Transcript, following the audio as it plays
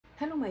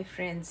my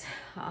friends.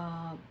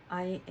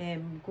 I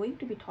am going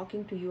to be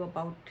talking to you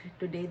about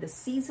today the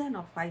season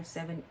of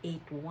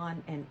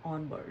 5781 and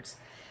onwards.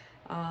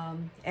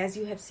 As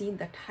you have seen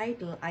the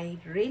title, I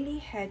really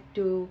had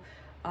to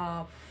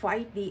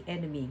fight the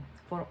enemy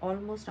for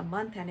almost a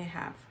month and a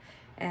half.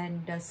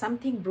 And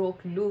something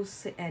broke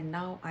loose, and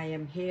now I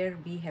am here.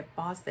 We have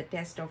passed the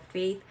test of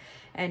faith,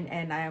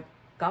 and I have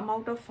come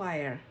out of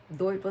fire,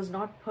 though it was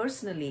not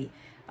personally.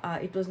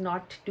 It was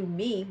not to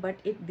me, but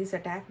this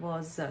attack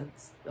was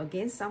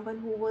against someone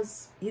who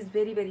is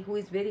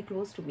very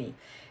close to me.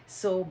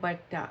 So, but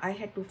I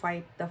had to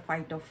fight the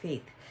fight of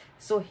faith.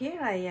 So here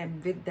I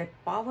am with that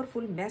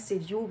powerful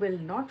message. You will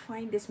not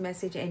find this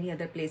message any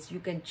other place. You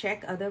can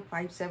check other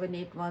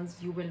 578 ones.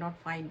 You will not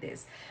find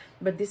this.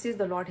 But this is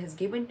the Lord has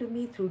given to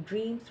me through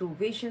dreams, through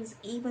visions,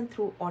 even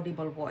through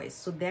audible voice.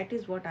 So that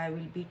is what I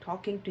will be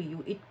talking to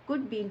you. It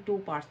could be in two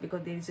parts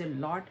because there is a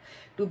lot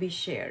to be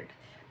shared.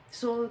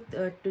 So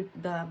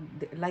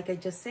like I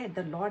just said,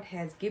 the Lord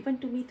has given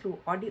to me through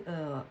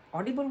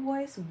audible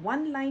voice,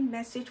 one line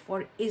message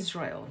for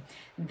Israel.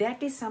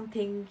 That is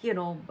something,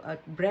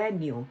 brand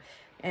new,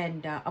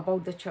 and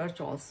about the church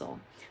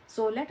also.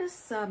 So let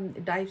us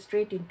dive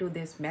straight into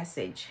this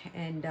message.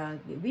 And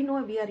we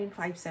know we are in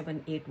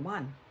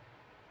 5781.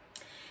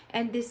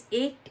 And this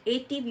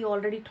 880 we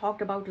already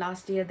talked about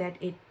last year, that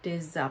it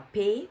is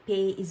pay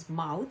is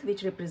mouth,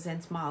 which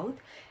represents mouth.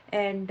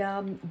 And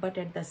but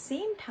at the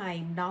same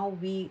time, now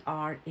we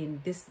are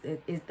in this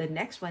is the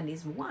next one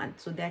is 1,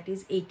 so that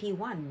is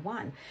 81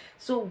 1.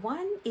 So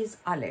 1 is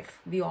Aleph.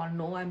 We all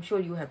know, I'm sure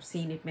you have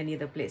seen it many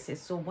other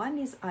places. So 1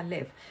 is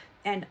Aleph,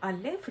 and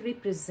Aleph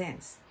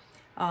represents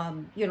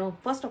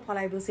first of all,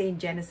 I will say in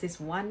Genesis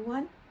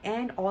 1:1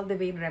 and all the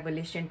way in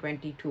Revelation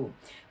 22,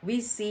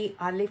 we see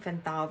Aleph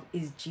and Tav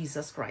is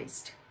Jesus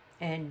Christ.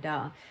 And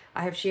I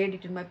have shared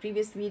it in my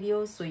previous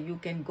videos, so you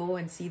can go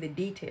and see the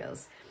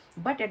details.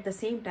 But at the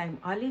same time,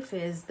 Aleph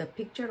is the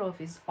picture of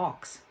his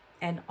ox,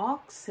 and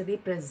ox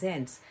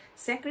represents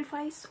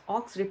sacrifice,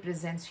 ox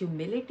represents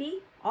humility,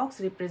 ox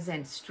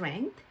represents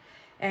strength.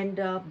 And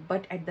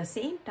but at the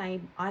same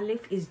time,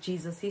 Aleph is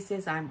Jesus. He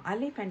says, I am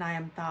Aleph and I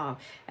am Tav.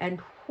 And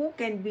who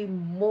can be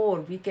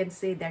more? We can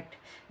say that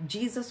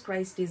Jesus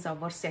Christ is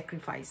our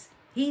sacrifice.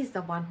 He is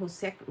the one who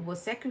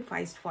was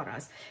sacrificed for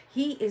us.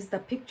 He is the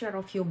picture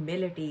of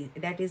humility.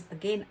 That is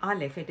again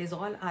Aleph. It is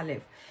all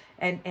Aleph.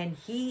 And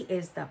he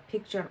is the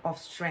picture of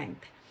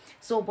strength.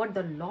 So what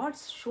the Lord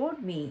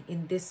showed me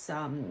in this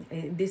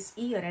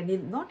year,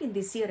 and not in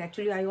this year,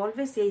 actually, I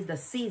always say is the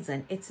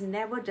season. It's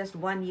never just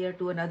one year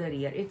to another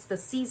year. It's the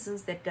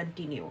seasons that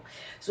continue.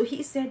 So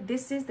he said,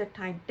 this is the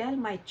time. Tell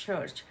my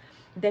church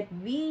that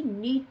we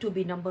need to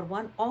be, number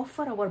one,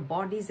 offer our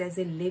bodies as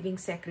a living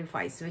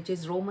sacrifice, which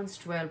is Romans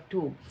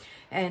 12:2.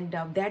 And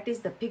that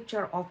is the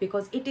picture of,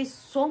 because it is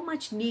so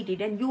much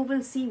needed, and you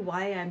will see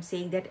why I'm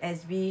saying that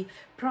as we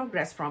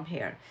progress from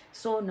here.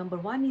 So number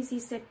one is, he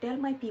said, tell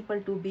my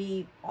people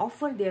to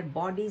offer their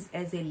bodies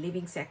as a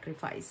living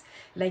sacrifice,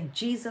 like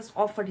Jesus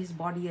offered his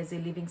body as a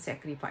living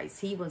sacrifice.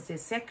 He was a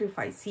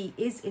sacrifice. He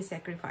is a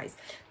sacrifice.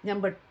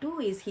 Number two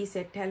is, he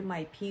said, tell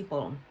my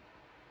people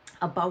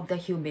about the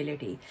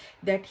humility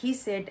that he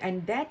said,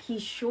 and that he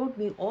showed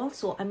me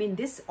also. I mean,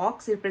 this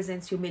ox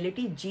represents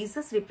humility,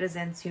 Jesus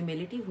represents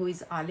humility, who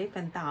is Aleph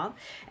and Tav.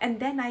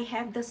 And then I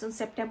have this on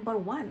September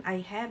 1, I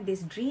have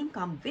this dream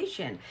come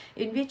vision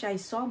in which I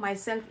saw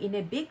myself in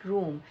a big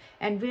room,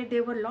 and where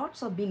there were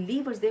lots of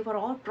believers. They were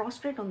all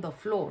prostrate on the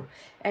floor,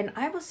 and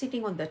I was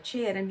sitting on the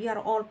chair, and we are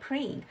all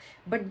praying.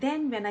 But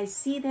then when I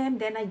see them,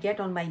 then I get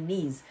on my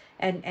knees,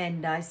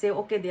 and I say,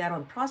 okay, they are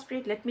on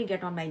prostrate, let me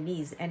get on my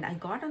knees. And I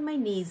got on my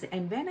knees,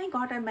 and when I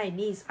got on my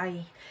knees,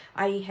 I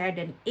had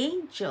an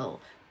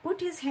angel put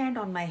his hand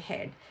on my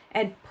head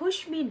and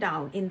push me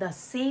down in the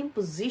same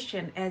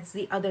position as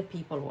the other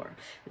people were,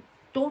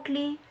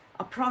 totally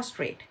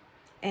prostrate.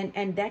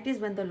 And that is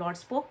when the Lord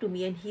spoke to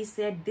me, and he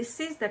said, this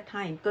is the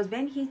time. Because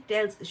when he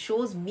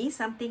shows me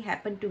something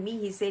happened to me,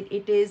 he said,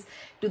 it is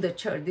to the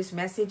church. This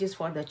message is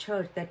for the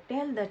church, that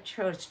tell the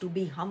church to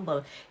be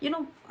humble.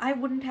 I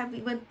wouldn't have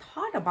even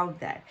thought about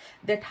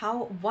that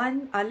how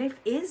one Aleph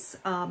is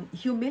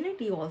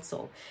humility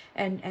also.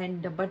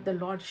 But the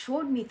Lord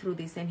showed me through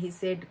this, and he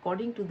said,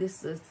 according to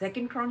this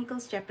 2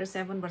 Chronicles chapter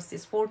 7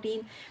 verses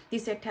 14, he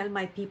said, tell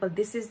my people,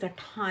 this is the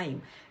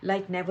time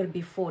like never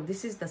before.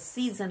 This is the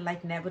season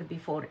like never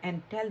before.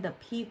 And tell the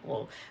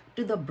people,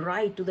 to the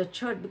bride, to the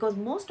church, because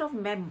most of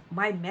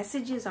my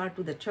messages are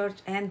to the church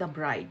and the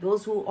bride,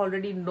 those who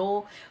already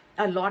know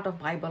a lot of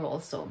Bible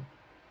also.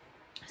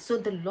 So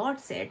the Lord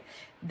said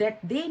that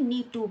they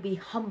need to be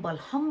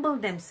humble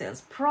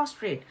themselves,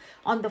 prostrate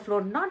on the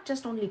floor, not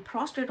just only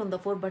prostrate on the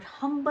floor, but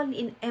humble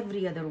in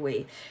every other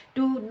way,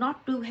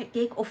 not to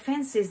take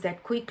offenses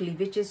that quickly,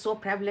 which is so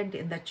prevalent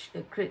in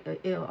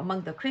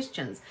among the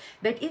Christians,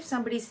 that if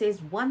somebody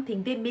says one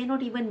thing, they may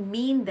not even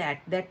mean that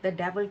the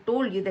devil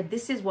told you that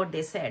this is what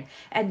they said,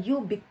 and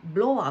you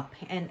blow up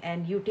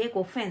and you take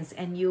offense,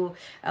 and you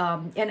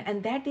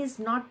and that is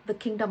not the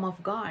kingdom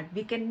of God.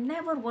 We can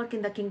never work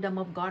in the kingdom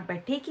of God by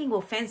taking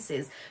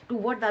offenses to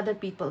what what the other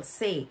people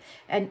say,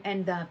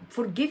 and the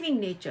forgiving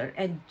nature,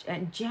 and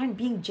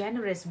being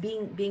generous,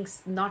 being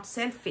not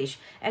selfish,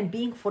 and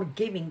being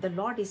forgiving. The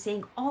Lord is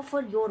saying,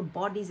 offer your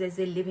bodies as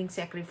a living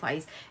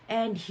sacrifice,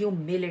 and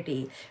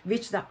humility,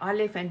 which the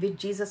Aleph and which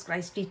Jesus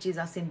Christ teaches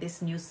us in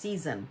this new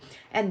season.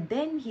 And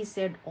then he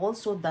said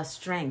also the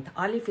strength.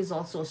 Aleph is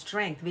also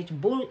strength, which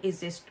bull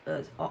is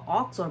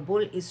ox or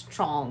bull is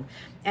strong,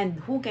 and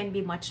who can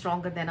be much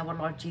stronger than our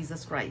Lord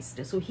Jesus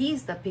Christ? So he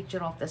is the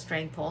picture of the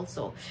strength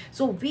also.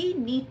 So we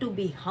need to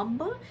be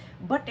humble,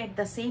 but at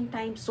the same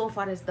time, so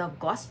far as the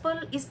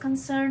gospel is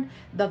concerned,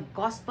 the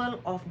gospel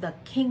of the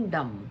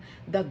kingdom,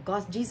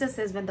 Jesus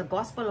says when the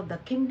gospel of the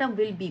kingdom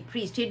will be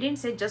preached, he didn't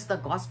say just the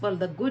gospel,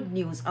 the good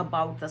news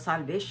about the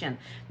salvation,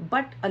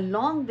 but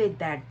along with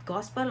that,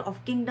 gospel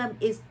of kingdom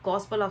is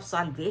gospel of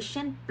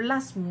salvation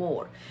plus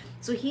more.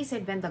 So he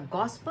said when the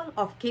gospel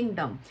of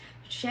kingdom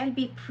shall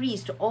be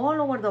preached all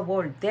over the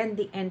world, then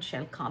the end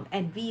shall come.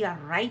 And we are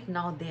right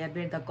now there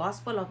where the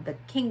gospel of the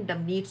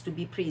kingdom needs to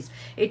be preached.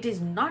 It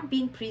is not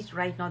being preached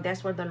right now.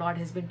 That's what the Lord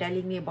has been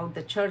telling me about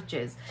the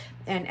churches,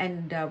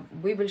 and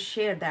we will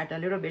share that a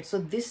little bit. So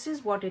this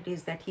is what it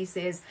is that he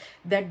says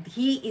that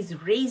he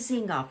is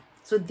raising up.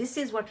 So this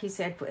is what he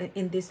said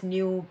in this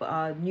new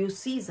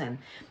season,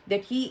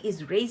 that he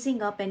is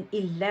raising up an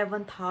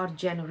 11th hour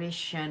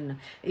generation.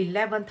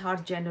 11th hour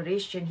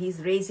generation, he's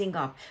raising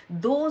up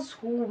those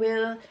who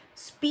will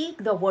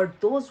speak the word,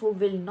 those who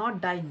will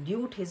not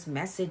dilute his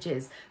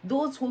messages,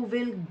 those who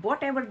will,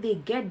 whatever they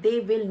get, they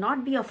will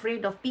not be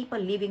afraid of people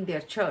leaving their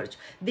church.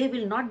 They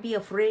will not be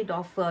afraid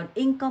of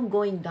income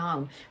going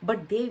down,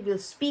 but they will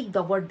speak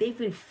the word. They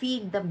will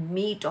feed the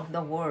meat of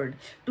the word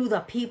to the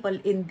people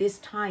in this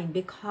time,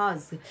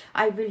 because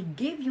I will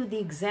give you the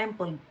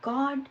example.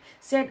 God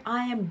said,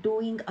 I am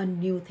doing a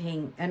new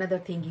thing. Another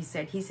thing he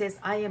says,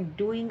 I am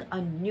doing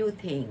a new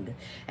thing.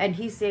 And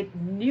he said,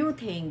 new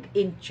thing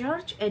in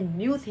church and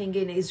new thing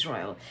in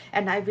Israel.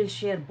 And I will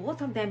share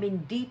both of them in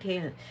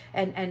detail,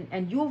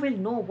 and you will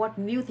know what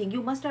new thing.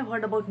 You must have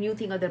heard about new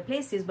thing other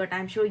places, but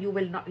I'm sure you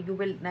will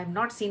have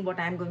not seen what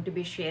I'm going to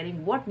be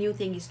sharing, what new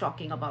thing is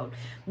talking about.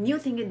 New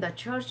thing in the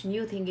church,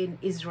 new thing in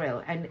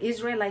Israel. And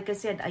Israel, like I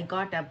said, I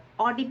got a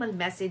audible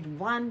message,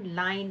 one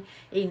line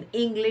in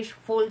English,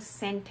 full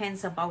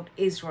sentence about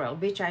Israel,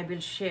 which I will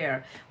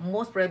share,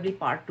 most probably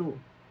part 2.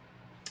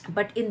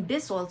 But in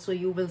this also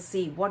you will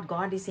see what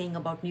God is saying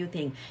about new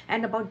thing.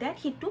 And about that,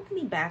 he took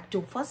me back to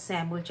 1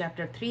 Samuel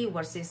chapter 3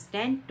 verses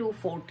 10 to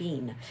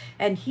 14.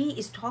 And he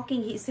is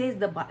talking, he says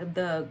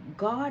the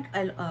God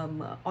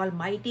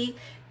Almighty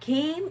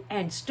came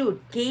and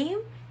stood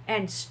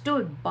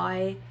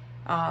by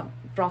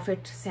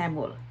Prophet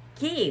Samuel.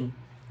 Came,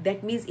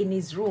 that means in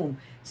his room,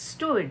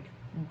 stood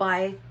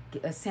by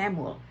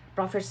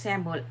Prophet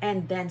Samuel,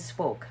 and then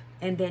spoke.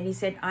 And then he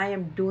said, I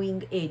am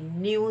doing a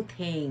new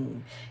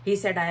thing. He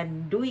said, I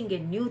am doing a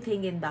new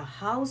thing in the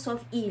house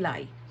of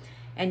Eli.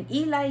 And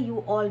Eli,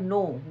 you all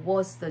know,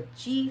 was the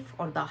chief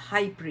or the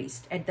high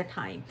priest at the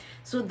time.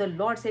 So the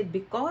Lord said,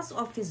 because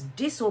of his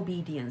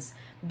disobedience,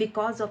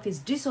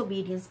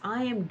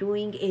 I am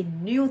doing a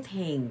new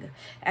thing.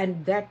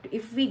 And that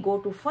if we go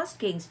to 1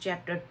 Kings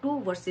chapter 2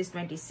 verses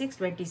 26,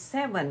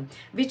 27,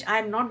 which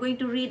I'm not going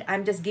to read,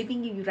 I'm just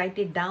giving you write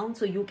it down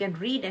so you can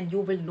read and you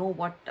will know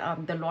what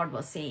the Lord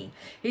was saying.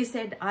 He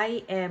said,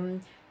 I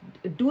am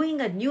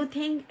doing a new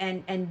thing,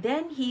 and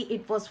then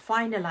it was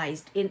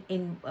finalized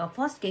in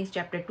 1 Kings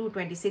chapter 2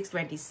 26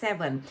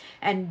 27,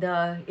 and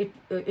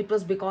it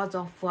was because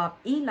of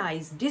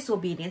Eli's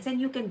disobedience.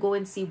 And you can go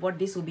and see what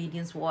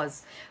disobedience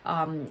was,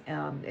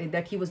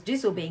 that he was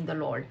disobeying the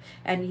Lord.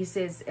 And he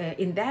says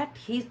in that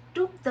he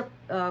took the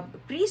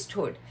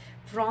priesthood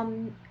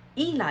from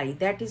Eli,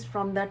 that is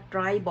from the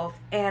tribe of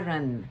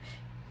Aaron,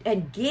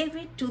 and gave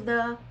it to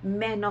the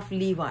men of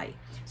Levi.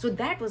 So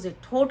that was a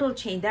total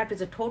change. That was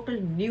a total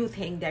new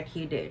thing that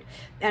he did.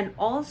 And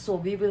also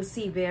we will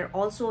see where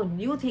also a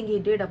new thing he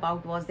did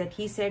about was that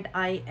he said,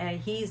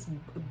 he's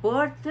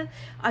birthed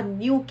a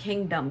new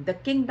kingdom, the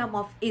kingdom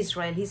of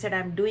Israel. He said,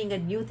 I'm doing a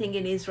new thing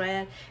in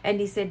Israel. And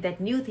he said that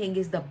new thing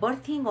is the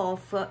birthing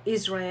of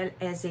Israel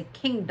as a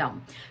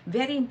kingdom.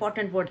 Very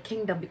important word,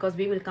 kingdom, because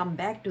we will come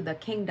back to the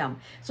kingdom.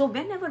 So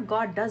whenever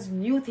God does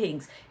new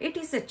things, it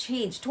is a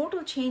change,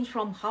 total change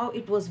from how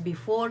it was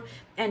before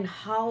and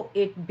how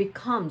it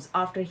becomes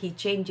after he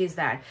changes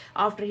that,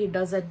 after he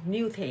does a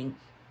new thing.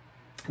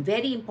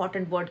 Very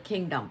important word,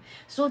 kingdom.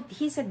 So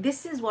he said,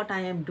 this is what I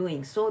am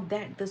doing. So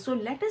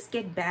let us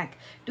get back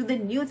to the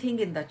new thing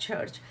in the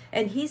church.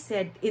 And he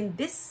said, in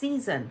this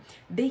season,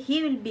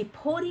 he will be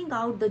pouring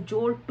out the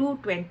Joel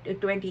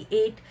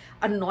 2:28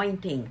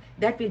 anointing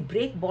that will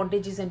break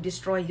bondages and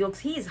destroy yokes.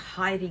 He is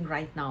hiring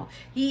right now.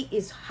 He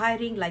is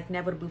hiring like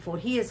never before.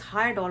 He is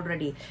hired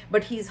already,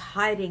 but he is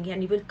hiring,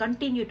 and he will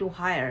continue to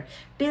hire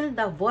till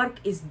the work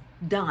is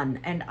done,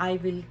 and I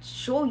will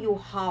show you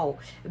how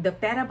the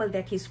parable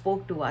that he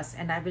spoke to us,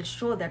 and I will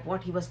show that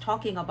what he was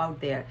talking about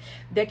there,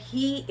 that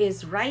he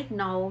is right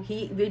now,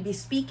 he will be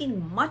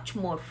speaking much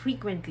more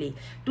frequently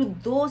to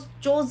those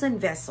chosen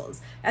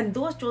vessels. And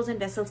those chosen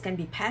vessels can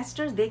be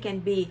pastors, they can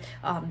be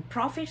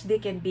prophets, they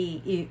can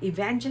be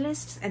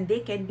evangelists, and they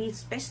can be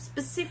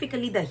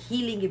specifically the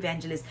healing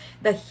evangelists.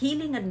 The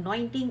healing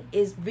anointing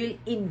will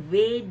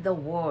invade the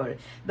world.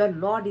 The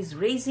Lord is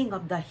raising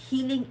up the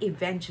healing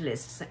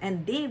evangelists,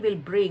 and they will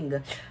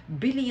bring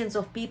billions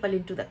of people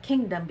into the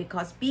kingdom,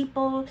 because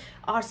people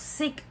are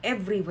sick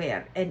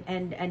everywhere,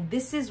 and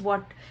this is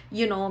what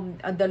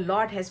the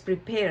Lord has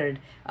prepared,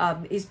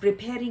 is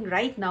preparing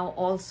right now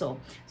also.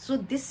 So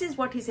this is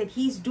what he said,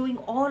 he's doing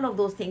all of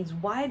those things.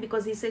 Why?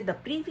 Because he said the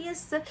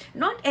previous,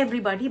 not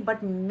everybody,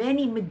 but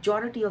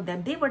majority of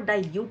them, they were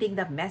diluting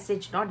the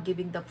message, not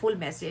giving the full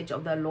message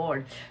of the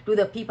Lord to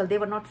the people. They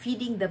were not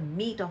feeding the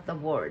meat of the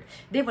word.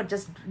 They were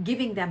just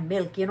giving them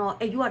milk.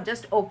 You are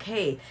just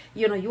okay,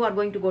 you are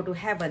going to go to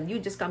heaven. You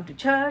just come to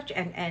church,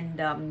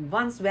 and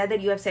once, whether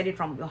you have said it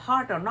from your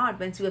heart or not,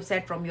 once you have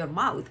said from your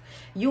mouth,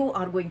 you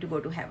are going to go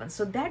to heaven.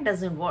 So that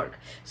doesn't work.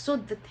 So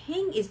the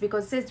thing is,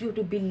 because it says you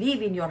to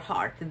believe in your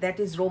heart, that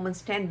is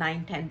Romans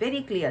 10:9-10,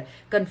 very clear.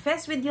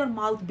 Confess with your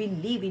mouth,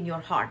 believe in your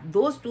heart.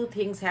 Those two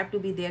things have to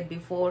be there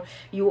before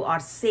you are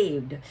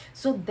saved.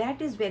 So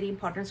that is very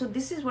important. So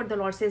this is what the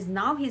Lord says.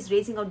 Now he's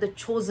raising out the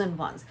chosen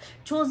ones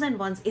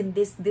in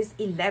this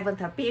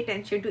 11th hour. Pay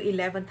attention to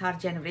 11th hour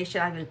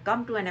generation. I will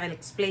come to and I will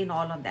explain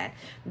all of that.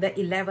 The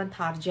 11th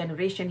hour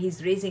generation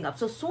he's raising up.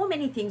 So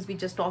many things we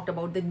just talked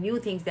about, the new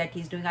things that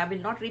he's doing. I will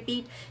not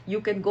repeat.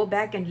 You can go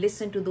back and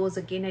listen to those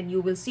again, and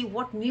you will see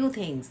what new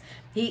things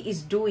he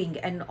is doing.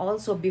 And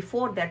also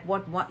before that,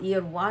 what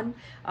year one,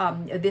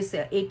 this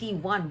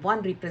 81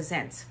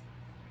 represents,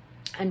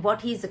 and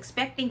what he's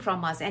expecting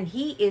from us. And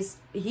he is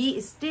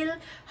still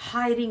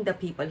hiring the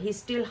people. He's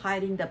still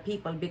hiring the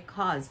people,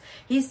 because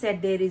he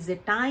said there is a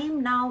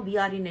time now, we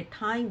are in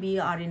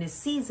a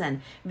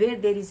season where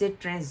there is a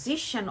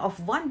transition of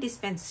one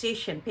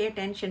dispensation. Pay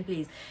attention,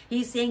 please.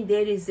 He's saying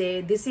this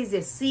is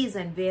a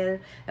season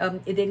where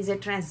there is a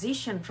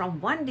transition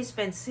from one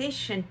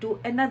dispensation to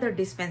another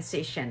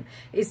dispensation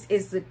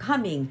is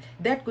coming.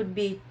 That could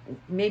be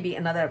maybe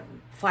another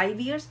 5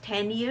 years,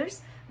 10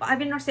 years. I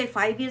will not say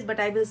 5 years, but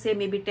I will say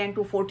maybe 10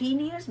 to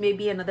 14 years,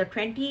 maybe another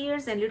 20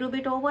 years, and a little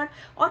bit over,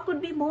 or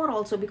could be more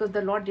also, because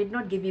the Lord did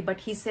not give me. But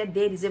he said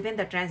there is when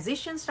the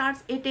transition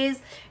starts, it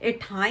is a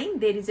time,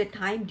 there is a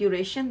time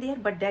duration there,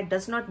 but that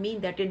does not mean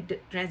that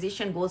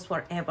transition goes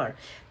forever.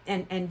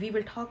 And we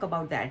will talk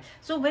about that.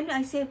 So when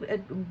I say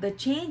the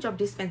change of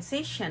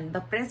dispensation,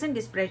 the present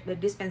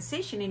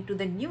dispensation into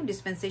the new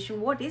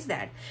dispensation, what is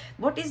that?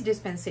 What is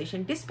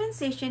dispensation?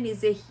 Dispensation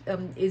is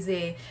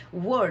a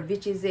word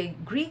which is a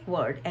Greek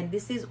word, and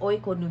this is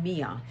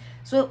oikonomia.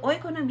 So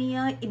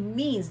oikonomia, it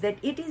means that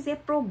it is a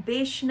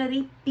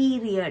probationary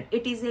period.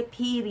 It is a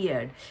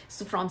period.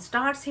 So from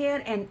starts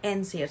here and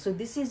ends here. So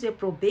this is a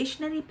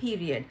probationary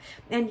period.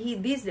 And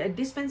these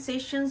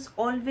dispensations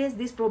always,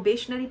 these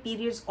probationary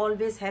periods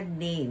always have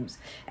names.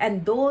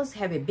 And those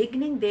have a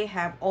beginning. They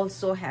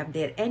also have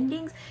their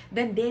endings.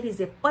 Then there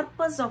is a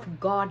purpose of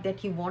God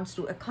that he wants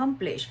to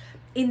accomplish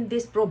in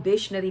this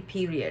probationary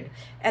period,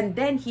 and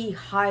then he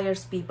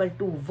hires people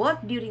to work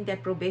during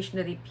that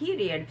probationary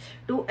period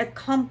to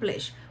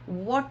accomplish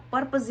what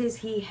purposes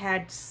he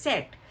had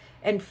set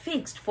and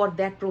fixed for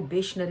that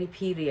probationary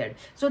period.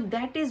 So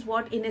that is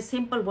what, in a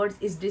simple words,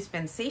 is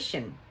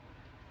dispensation.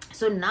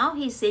 So now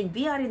he's saying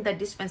we are in the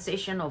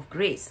dispensation of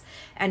grace,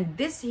 and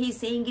this he's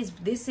saying is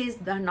this is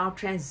the now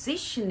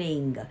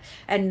transitioning,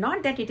 and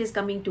not that it is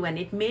coming to an,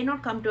 it may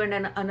not come to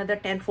another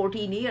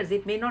 10-14 years,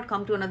 it may not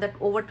come to another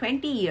over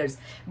 20 years,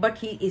 but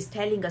he is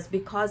telling us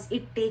because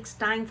it takes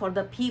time for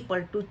the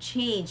people to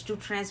change, to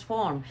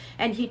transform.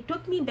 And he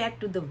took me back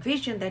to the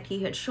vision that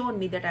he had shown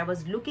me, that I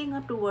was looking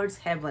up towards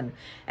heaven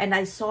and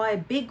I saw a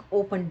big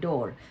open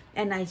door,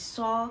 and I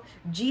saw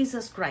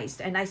Jesus Christ,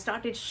 and I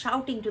started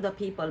shouting to the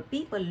people,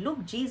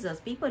 look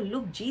Jesus, people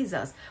look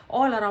Jesus,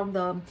 all around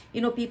the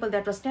people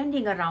that were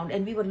standing around,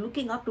 and we were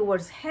looking up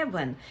towards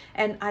heaven,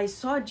 and I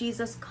saw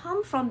Jesus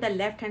come from the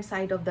left hand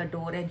side of the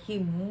door, and he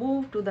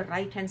moved to the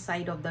right hand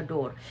side of the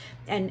door,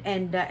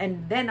 and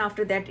then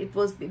after that, it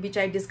was, which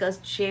I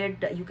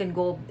shared, you can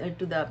go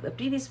to the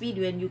previous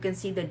video and you can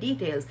see the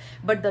details.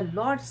 But the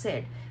Lord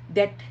said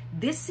that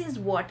this is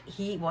what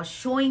he was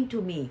showing to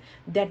me,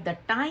 that the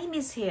time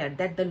is here,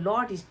 that the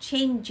Lord is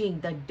changing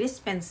the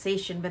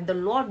dispensation. When the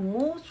Lord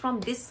moves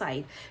from this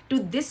side to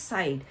this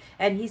side,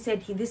 and he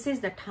said this is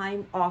the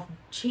time of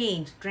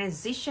change,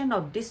 transition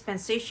of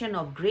dispensation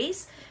of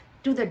grace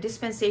to the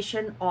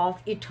dispensation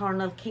of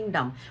eternal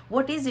kingdom.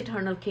 What is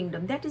eternal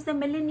kingdom? That is the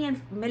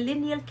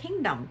millennial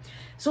kingdom.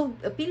 So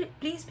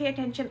please pay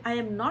attention. I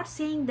am not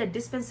saying the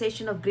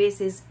dispensation of grace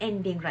is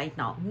ending right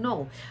now.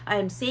 No, I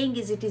am saying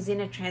is it is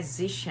in a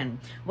transition.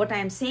 What I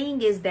am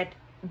saying is that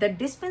the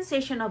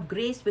dispensation of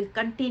grace will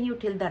continue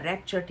till the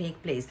rapture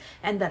take place,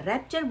 and the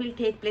rapture will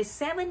take place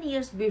 7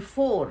 years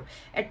before,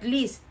 at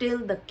least till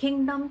the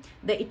kingdom,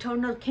 the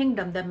eternal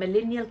kingdom, the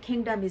millennial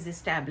kingdom is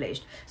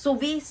established. So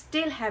we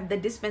still have the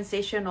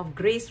dispensation of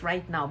grace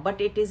right now, but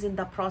it is in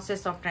the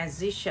process of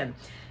transition.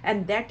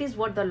 And that is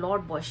what the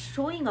Lord was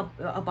showing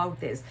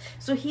about this.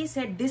 So he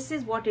said, this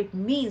is what it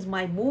means.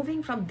 My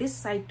moving from this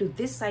side to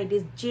this side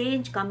is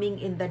change coming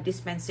in the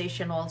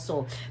dispensation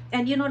also.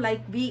 And you know,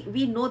 like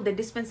we know the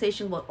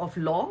dispensation of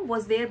law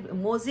was there.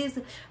 Moses,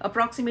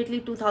 approximately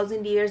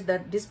 2000 years, the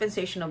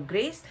dispensation of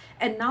grace.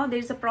 And now there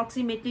is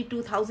approximately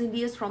 2000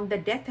 years from the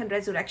death and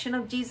resurrection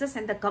of Jesus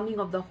and the coming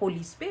of the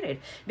Holy Spirit.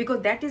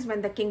 Because that is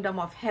when the kingdom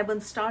of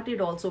heaven started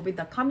also, with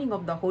the coming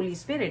of the Holy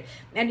Spirit.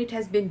 And it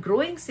has been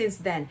growing since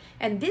then.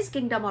 And this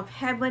kingdom of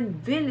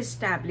heaven will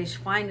establish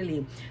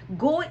finally,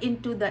 go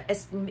into the,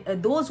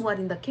 those who are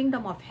in the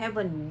kingdom of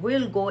heaven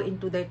will go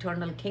into the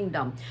eternal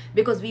kingdom,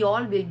 because we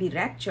all will be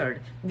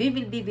raptured. We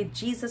will be with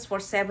Jesus for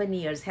 7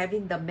 years,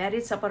 having the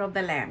marriage supper of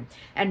the Lamb,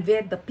 and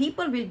where the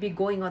people will be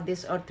going on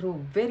this earth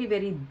through very,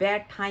 very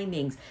bad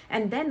timings.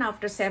 And then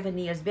after 7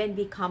 years, when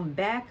we come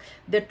back,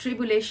 the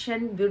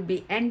tribulation will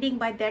be ending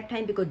by that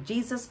time, because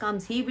Jesus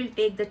comes, he will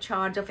take the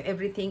charge of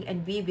everything,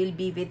 and we will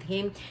be with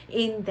him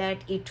in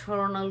that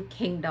eternal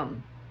kingdom,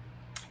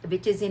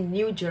 which is in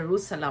New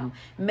Jerusalem,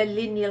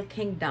 millennial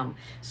kingdom.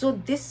 So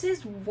this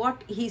is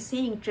what he's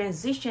saying,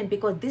 transition,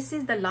 because this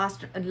is the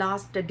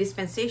last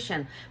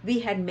dispensation. We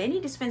had many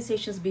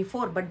dispensations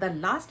before, but the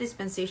last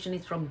dispensation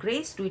is from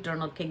grace to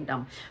eternal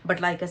kingdom. But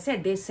like I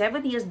said, there's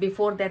 7 years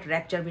before that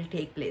rapture will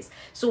take place.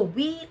 So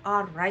we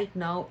are right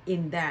now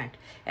in that.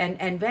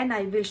 And when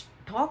I will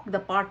talk the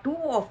part 2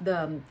 of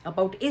the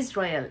about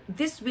Israel,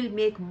 this will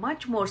make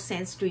much more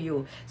sense to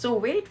you. So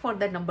wait for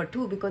the number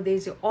 2, because there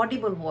is an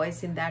audible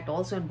voice in that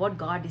also, and what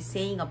God is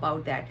saying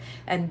about that.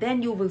 And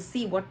then you will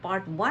see what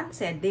part 1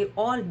 said. They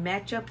all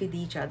match up with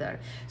each other.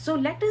 So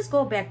let us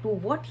go back to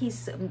what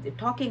he's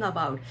talking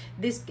about,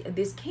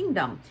 this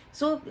kingdom.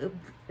 So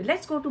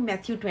let's go to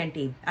Matthew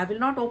 20. I will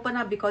not open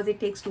up because it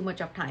takes too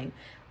much of time.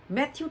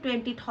 Matthew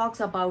 20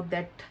 talks about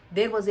that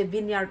there was a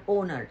vineyard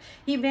owner.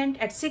 He went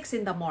at 6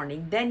 in the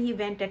morning, then he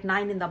went at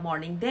 9 in the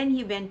morning, then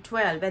he went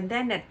 12, and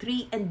then at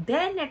 3, and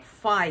then at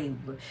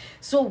 5.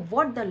 So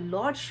what the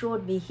Lord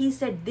showed me, he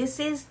said,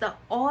 this is the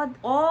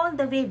all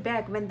the way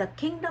back when the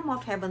kingdom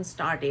of heaven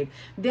started.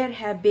 There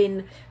have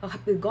been,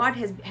 God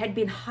had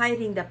been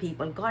hiring the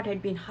people. God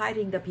had been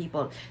hiring the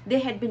people.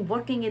 They had been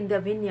working in the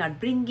vineyard,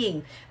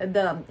 bringing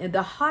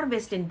the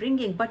harvest and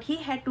bringing, but he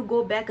had to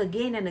go back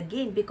again and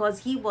again, because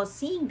he was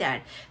seeing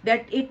the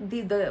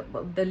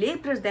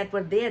laborers that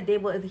were there,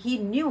 he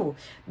knew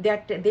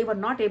that they will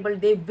not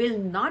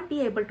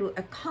be able to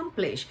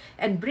accomplish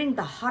and bring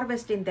the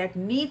harvest in that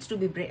needs to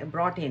be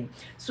brought in.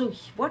 So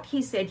what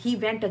he said, he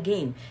went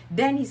again.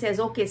 Then he says,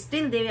 okay,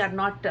 still they are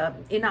not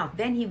enough.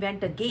 Then he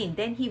went again.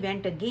 Then he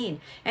went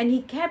again, and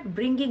he kept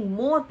bringing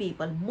more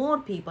people, more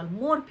people,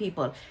 more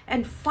people.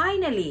 And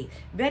finally,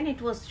 when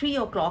it was 3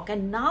 o'clock,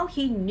 and now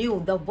he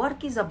knew the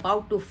work is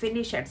about to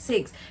finish at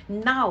 6.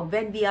 Now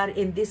when we are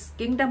in this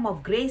kingdom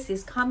of grace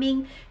is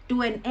coming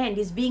to an end,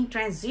 is being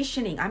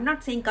transitioning. I'm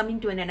not saying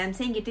coming to an end, I'm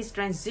saying it is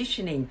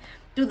transitioning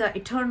to the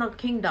eternal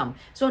kingdom.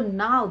 So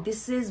now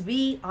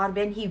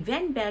when he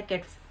went back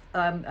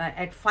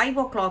at 5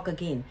 o'clock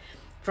again.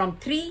 From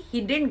 3,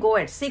 he didn't go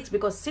at 6,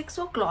 because 6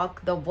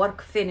 o'clock the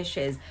work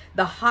finishes.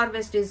 The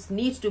harvest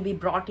needs to be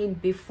brought in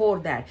before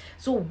that.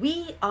 So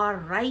we are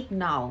right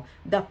now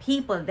the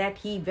people that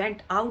he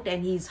went out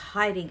and he's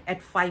hiring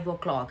at 5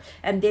 o'clock.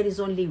 And there is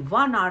only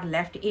 1 hour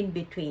left in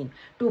between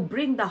to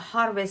bring the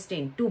harvest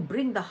in,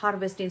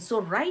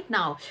 So right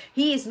now,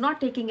 he is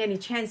not taking any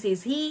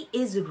chances. He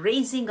is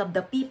raising up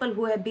the people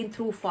who have been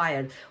through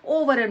fire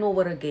over and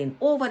over again.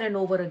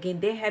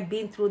 They have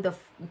been through the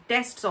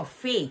tests of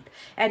faith,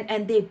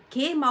 and they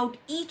came out,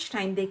 each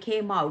time they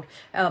came out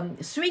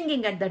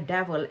swinging at the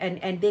devil,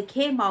 and they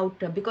came out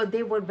because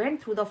they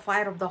went through the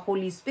fire of the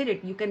Holy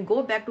Spirit. You can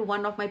go back to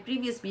one of my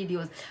previous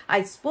videos.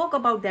 I spoke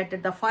about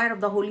that the fire of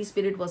the Holy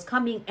Spirit was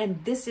coming,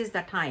 and this is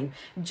the time,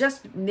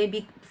 just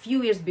maybe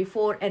few years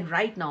before and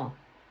right now.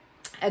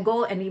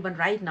 Ago, and even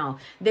right now,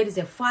 there is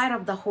a fire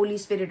of the Holy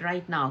Spirit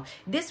right now.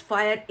 This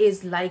fire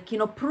is like,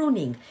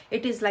 pruning.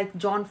 It is like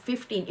John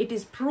 15. It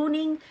is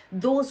pruning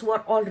those who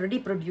are already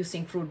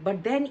producing fruit.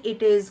 But then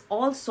it is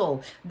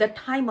also the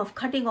time of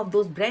cutting off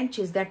those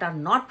branches that are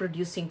not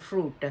producing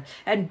fruit,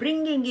 and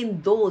bringing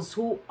in those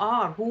who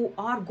are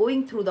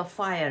going through the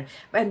fire.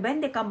 And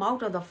when they come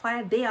out of the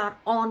fire, they are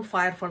on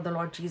fire for the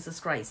Lord Jesus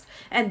Christ.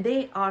 And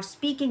they are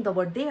speaking the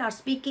word. They are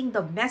speaking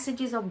the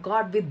messages of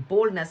God with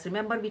boldness.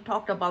 Remember, we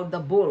talked about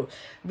the bull.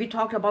 We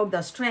talked about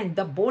the strength,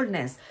 the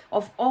boldness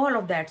of all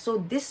of that. So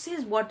this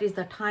is what is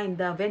the time,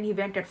 when he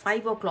went at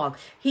 5 o'clock,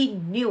 he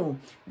knew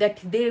that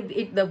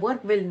the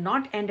work will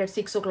not end at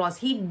 6 o'clock.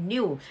 He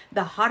knew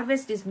the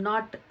harvest is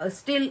not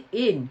still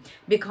in,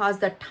 because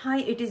the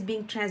time it is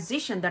being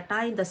transitioned, the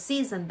time, the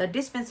season, the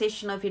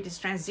dispensation of it is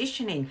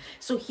transitioning.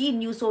 So he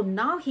knew. So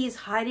now he is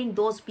hiring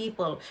those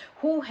people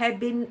who have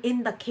been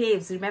in the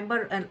caves. Remember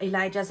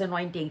Elijah's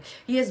anointing.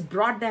 He has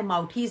brought them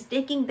out. He is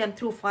taking them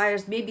through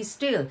fires, maybe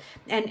still,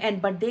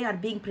 but they are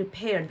being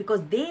prepared,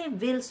 because they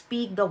will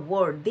speak the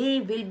word. They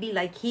will be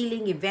like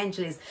healing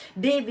evangelists.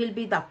 They will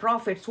be the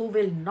prophets who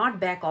will not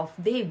back off.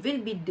 They will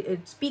be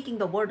speaking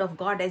the word of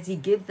God as he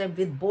gives them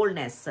with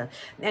boldness,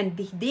 and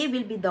they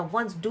will be the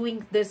ones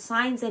doing the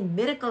signs and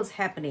miracles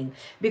happening,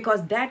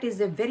 because that is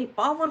a very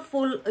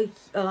powerful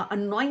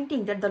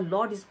anointing that the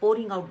Lord is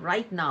pouring out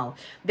right now,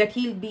 that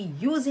he'll be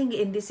using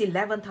in this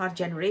 11th hour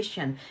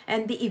generation,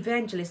 and the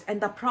evangelists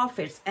and the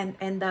prophets, and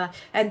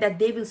that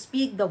they will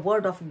speak the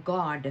word of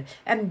God.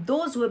 And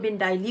those who have been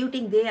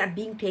diluting, they are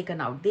being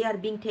taken out. They are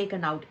being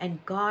taken out,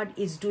 and God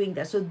is doing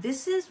that. So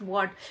this is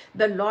what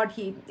the Lord,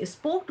 he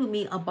spoke to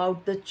me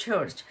about the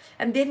church,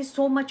 and there is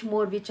so much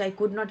more which I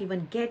could not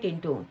even get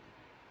into.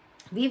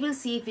 We will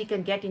see if we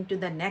can get into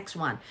the next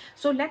one.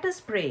 So let us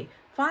pray.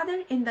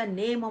 Father, in the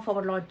name of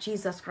our Lord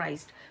Jesus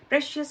Christ,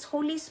 precious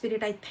Holy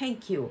Spirit, I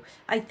thank you.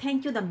 I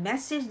thank you the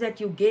message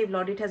that you gave,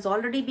 Lord. It has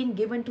already been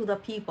given to the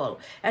people.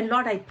 And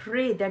Lord, I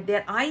pray that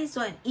their eyes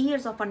and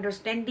ears of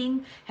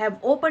understanding have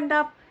opened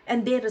up,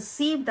 and they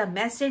receive the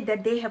message,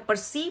 that they have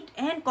perceived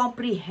and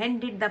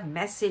comprehended the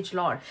message,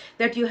 Lord,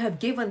 that you have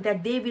given,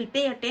 that they will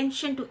pay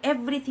attention to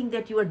everything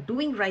that you are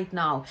doing right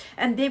now,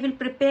 and they will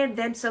prepare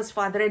themselves,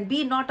 Father, and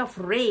be not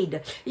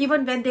afraid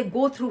even when they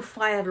go through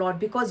fire, Lord,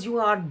 because you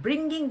are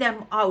bringing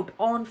them out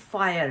on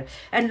fire.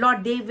 And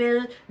Lord, they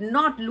will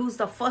not lose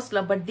the first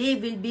love, but they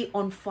will be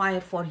on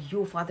fire for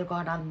you, Father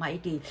God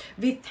Almighty.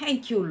 We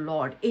thank you,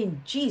 Lord.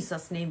 In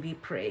Jesus' name we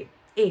pray.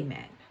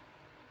 Amen.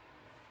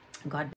 God